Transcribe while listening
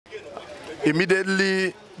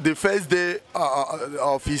immediately the first day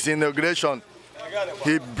of his inauguration,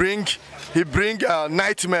 he bring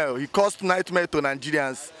nightmare. He caused nightmare to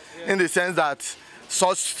Nigerians in the sense that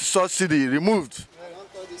subsidy removed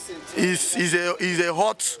is a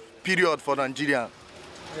hot period for Nigeria.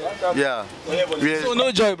 Yeah. So no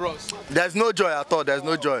joy, bros. There's no joy at all. There's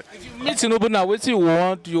no joy. If you meet Tinubu now, what you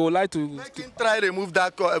want, you would like to Make him try remove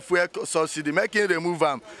that fuel subsidy. Make him remove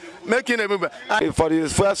them. Make him remove them. For the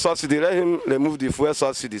fuel subsidy, let him remove the fuel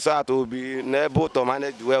subsidy so that we'll be able to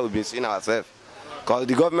manage the way we've been seeing ourselves. Because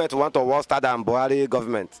the government want to work harder than Buhari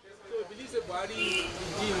government. So believe Buhari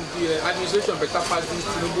the administration better pass this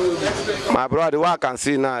Tinubu? My brother, what I can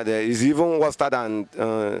see now is even worse than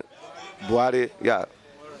Buhari. Yeah.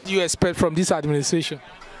 What do you expect from this administration?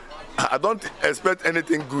 I don't expect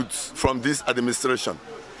anything good from this administration.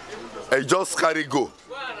 Just carry go.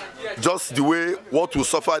 Just the way what we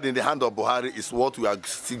suffered in the hand of Buhari is what we are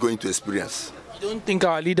still going to experience. You don't think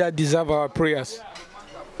our leader deserves our prayers?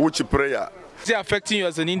 Which prayer? Is it affecting you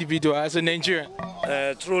as an individual, as a Nigerian?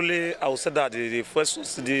 Truly, I would say that the first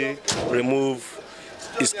subsidy remove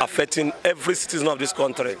is affecting every citizen of this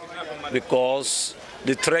country because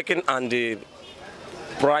the trekking and the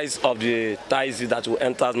price of the taxi that will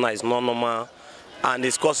enter now is not normal, and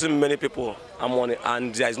it's costing many people money,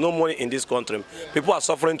 and there is no money in this country. People are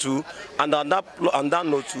suffering too, and on that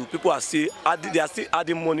note too, people are still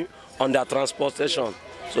adding money on their transportation.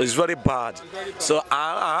 So it's very bad. So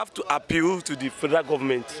I have to appeal to the federal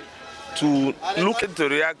government to look into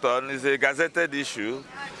react on. It's a gazetted issue.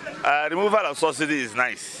 Removal of subsidy is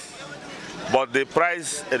nice, but the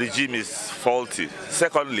price regime is faulty.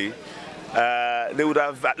 Secondly, they would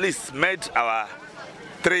have at least made our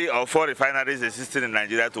 3 or 4 refineries existing in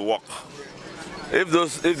Nigeria to work. If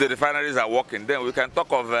the refineries are working, then we can talk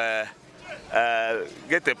of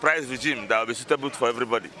get a price regime that will be suitable for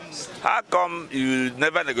everybody. How come you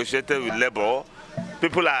never negotiated with labor?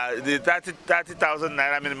 People are, the 30,000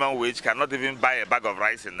 naira minimum wage cannot even buy a bag of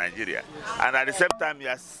rice in Nigeria. And at the same time, you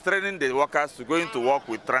are training the workers to go into work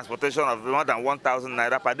with transportation of more than 1,000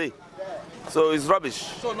 naira per day. So it's rubbish.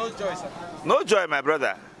 So no joy, sir? No joy, my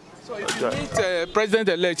brother. So if you meet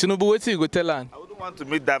President-elect Tinubu, what do you go tell him? I wouldn't want to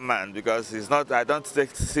meet that man because he's not. I don't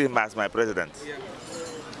see him as my president. Yeah.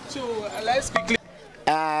 So let's quickly.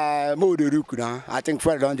 I think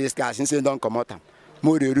further on this guy since they don't come out.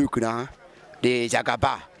 The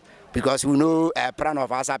Jagaba, because we know a plan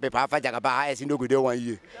of our people after Jagaba has no good 1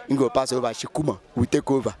 year. We go pass over Shikuma, we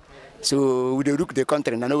take over. So we look the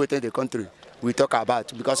country and I know within the country we talk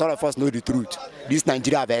about, because all of us know the truth. This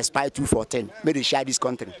Nigeria have expired 2 for 10. May they share this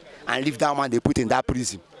country and leave that man they put in that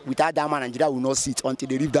prison. Without that man, Nigeria will not sit until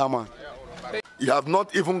they leave that man. You have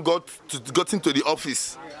not even got into the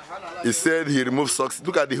office. He said he removed socks.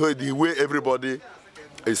 Look at the way everybody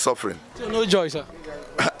is suffering. So no joy, sir.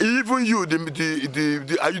 Even you,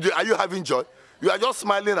 are you having joy? You are just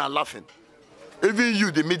smiling and laughing. Even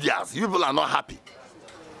you, the media, you people are not happy.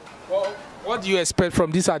 Well, what do you expect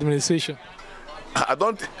from this administration? I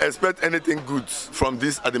don't expect anything good from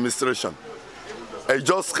this administration.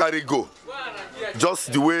 Just carry go.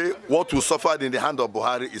 Just the way what we suffered in the hand of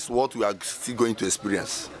Buhari is what we are still going to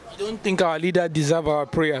experience. You don't think our leader deserves our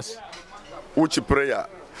prayers? Which prayer?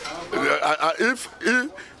 If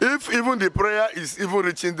even the prayer is even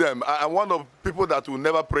reaching them, I'm one of people that will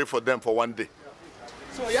never pray for them for one day.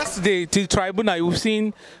 So yesterday, to the tribunal, you've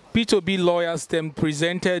seen P2B lawyers them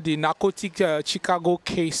presented the narcotic Chicago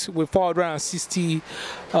case with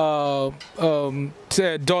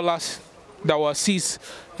 $460 dollars that were seized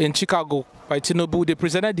in Chicago by Tinubu. They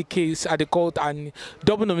presented the case at the court and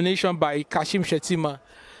double nomination by Kashim Shettima.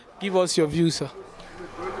 Give us your view, sir.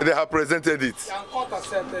 They have presented it. And the court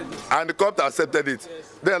accepted it. And the court accepted it.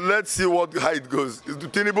 Yes. Then let's see how it goes.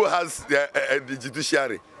 Tinubu has the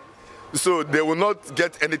judiciary. So they will not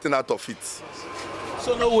get anything out of it.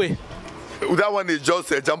 So no way. That one is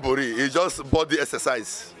just a jamboree. It's just body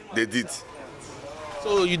exercise they did.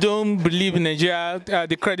 So you don't believe in Nigeria,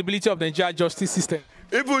 the credibility of the Nigeria justice system?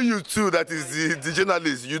 Even you too, that is the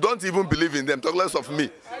journalists, you don't even believe in them, talk less of me.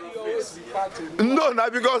 No,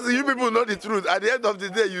 because you people know the truth. At the end of the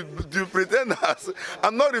day, you pretend as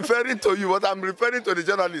I'm not referring to you, but I'm referring to the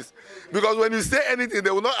journalists. Because when you say anything,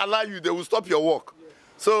 they will not allow you, they will stop your work.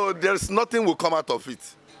 So there's nothing will come out of it.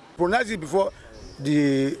 Pronounced it before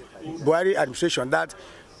the Buhari administration that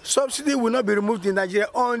subsidy will not be removed in Nigeria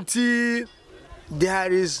until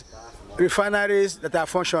there is refineries that are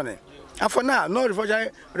functioning. And for now, no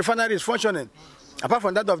refinery is functioning. Apart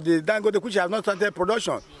from that of the Dangote, which has not started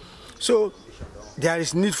production. So there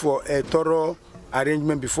is need for a thorough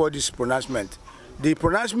arrangement before this pronouncement. The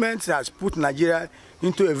pronouncement has put Nigeria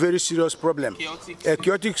into a very serious problem. A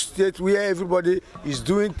chaotic state where everybody is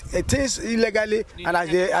doing things illegally, and as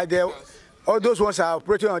they all those ones are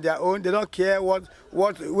operating on their own. They don't care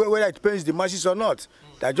whether it pains the masses or not.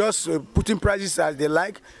 They're just putting prices as they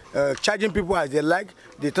like, charging people as they like.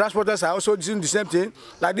 The transporters are also doing the same thing.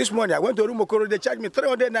 Like this morning, I went to Rumokoro, they charged me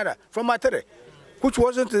 300 naira from Matere, which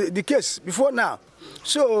wasn't the case before now.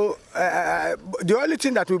 So the only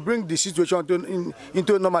thing that will bring the situation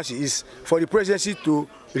into normalcy is for the presidency to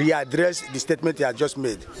readdress the statement he has just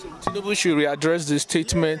made. So Tinubu should readdress the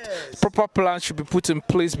statement. Yes. Proper plans should be put in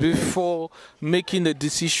place before making the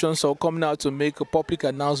decisions or coming out to make a public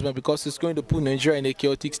announcement, because it's going to put Nigeria in a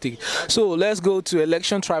chaotic state. So let's go to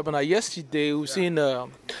election tribunal. Yesterday we've seen the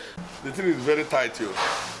thing is very tight here.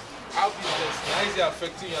 How is it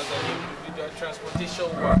affecting you as an individual,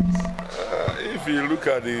 transportation-wise? If you look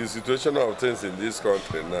at the situation of things in this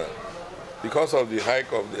country now, because of the high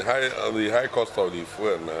cost of the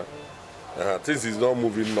fuel now, things is not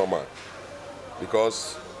moving normal.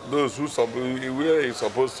 Because those where it's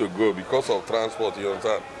supposed to go because of transport, you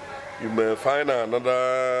understand, you may find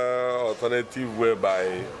another alternative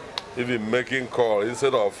whereby even making call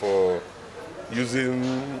instead of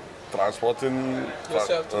using transporting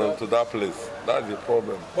to that place. That's the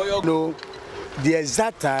problem. But you know the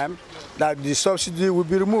exact time that the subsidy will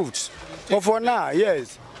be removed. But for now,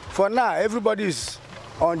 yes. For now, everybody is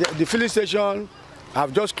on the filling station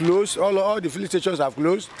have just closed. All the filling stations have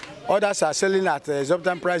closed. Others are selling at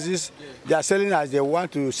exorbitant prices. They are selling as they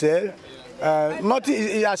want to sell.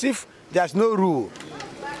 Nothing as if there's no rule.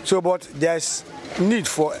 So, but there's need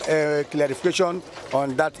for clarification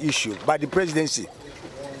on that issue by the presidency.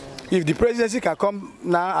 If the presidency can come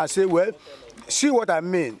now and say, well, see what I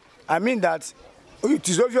mean. I mean that it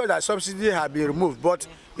is obvious that subsidy has been removed, but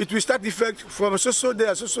it will start effect from so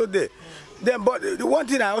day. Then, but the one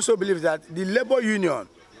thing I also believe is that the labor union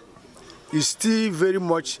is still very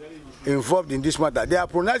much involved in this matter. They have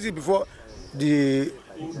pronounced it before the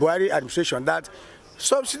Buhari administration that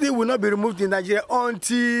subsidy will not be removed in Nigeria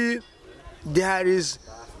until there is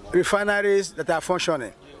refineries that are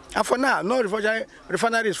functioning. And for now, no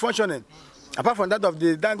refinery is functioning, apart from that of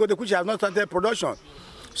the Dangote, which has not started production.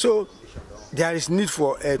 So there is need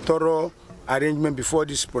for a thorough arrangement before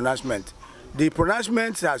this pronouncement. The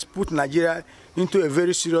pronouncement has put Nigeria into a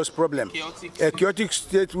very serious problem. A chaotic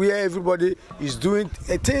state where everybody is doing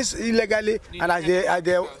things illegally, and as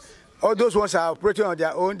they all those ones are operating on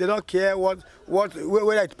their own. They don't care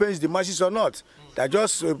whether it pains the masses or not. They're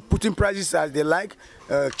just putting prices as they like,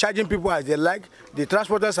 charging people as they like. The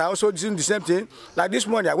transporters are also doing the same thing. Like this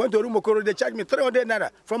morning, I went to Rumokoro, they charged me 300 naira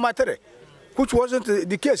from Matere, which wasn't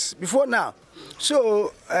the case before now.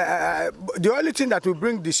 So the only thing that will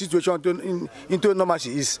bring the situation into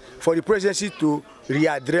normalcy is for the presidency to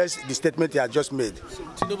readdress the statement he has just made. So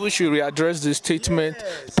Tinubu should readdress the statement.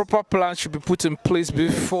 Yes. Proper plans should be put in place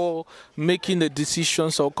before making the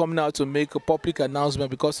decisions or coming out to make a public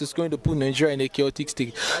announcement, because it's going to put Nigeria in a chaotic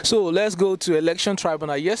state. So let's go to election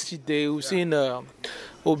tribunal. Yesterday we've seen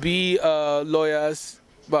Obi lawyers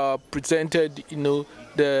presented,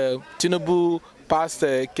 the Tinubu passed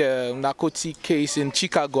a narcotic case in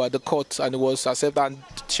Chicago at the court, and it was accepted, and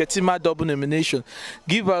Shettima double nomination.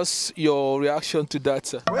 Give us your reaction to that,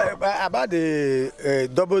 sir. Well, about the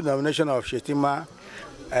double nomination of Shettima,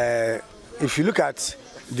 if you look at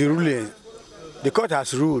the ruling, the court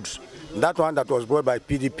has ruled that one that was brought by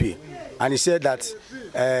PDP, and he said that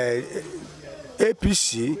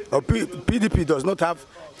APC or PDP does not have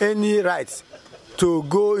any right to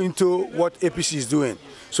go into what APC is doing.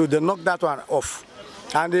 So they knocked that one off.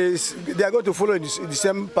 And they are going to follow the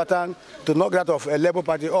same pattern to knock that of a Labour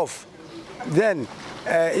Party off. Then,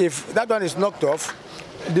 if that one is knocked off,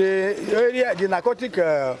 the narcotic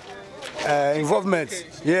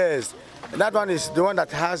involvement, yes, that one is the one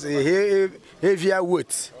that has a heavier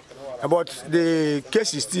weight. But the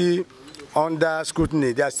case is still under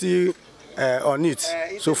scrutiny. They are still on it.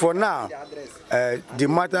 So for now, the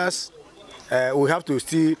matters, we have to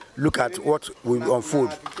still look at what will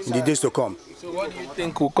unfold in the days to come. So what do you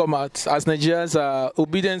think will come out as Nigerians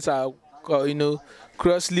obedience are,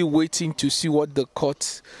 curiously waiting to see what the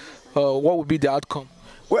court, what will be the outcome?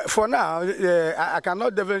 Well, for now, I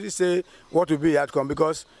cannot definitely say what will be the outcome,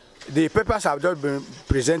 because the papers have just been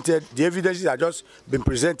presented, the evidences have just been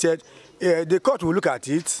presented. The court will look at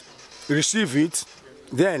it, receive it,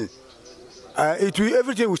 then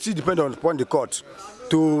everything will still depend upon the court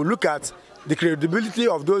to look at the credibility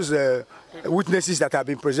of those witnesses that have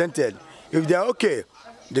been presented. If they are okay,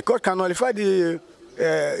 the court can nullify by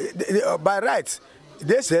rights.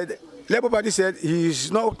 They said, Labour Party said he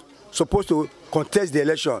is not supposed to contest the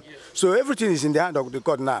election. So everything is in the hand of the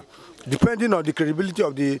court now, depending on the credibility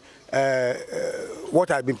of the what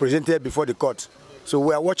has been presented before the court. So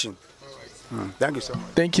we are watching. Thank you so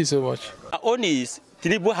much. Thank you so much. Only is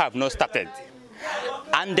Tinubu have not started.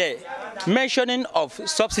 And the mentioning of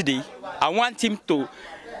subsidy, I want him to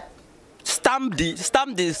stamp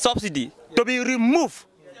the subsidy to be removed.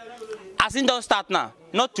 As it don't start now,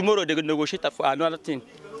 not tomorrow they will negotiate for another thing.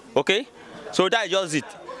 Okay? So that is just it.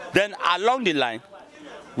 Then along the line,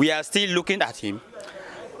 we are still looking at him,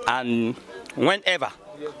 and whenever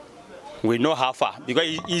we know how far,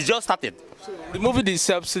 because he's just started. So removing the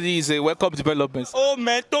subsidy is a welcome development. Oh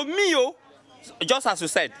man, to me, just as you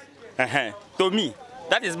said, to me,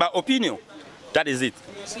 that is my opinion. That is it.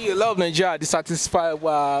 See, a lot of Nigerians are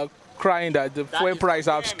dissatisfied, crying that the fuel price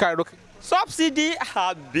have skyrocketed. Subsidy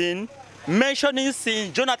have been mentioning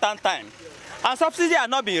since Jonathan time, and subsidy are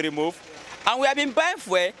not being removed, and we have been buying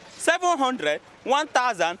fuel 700,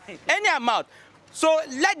 1,000, any amount. So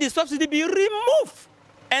let the subsidy be removed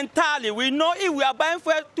entirely. We know if we are buying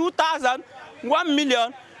fuel 2,000, 1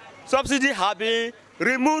 million, subsidy have been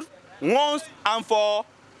removed once and for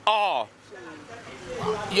all.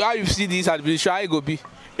 How you see this administration, how it go be?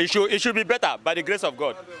 It should be better by the grace of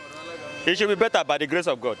God. It should be better by the grace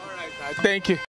of God. Thank you.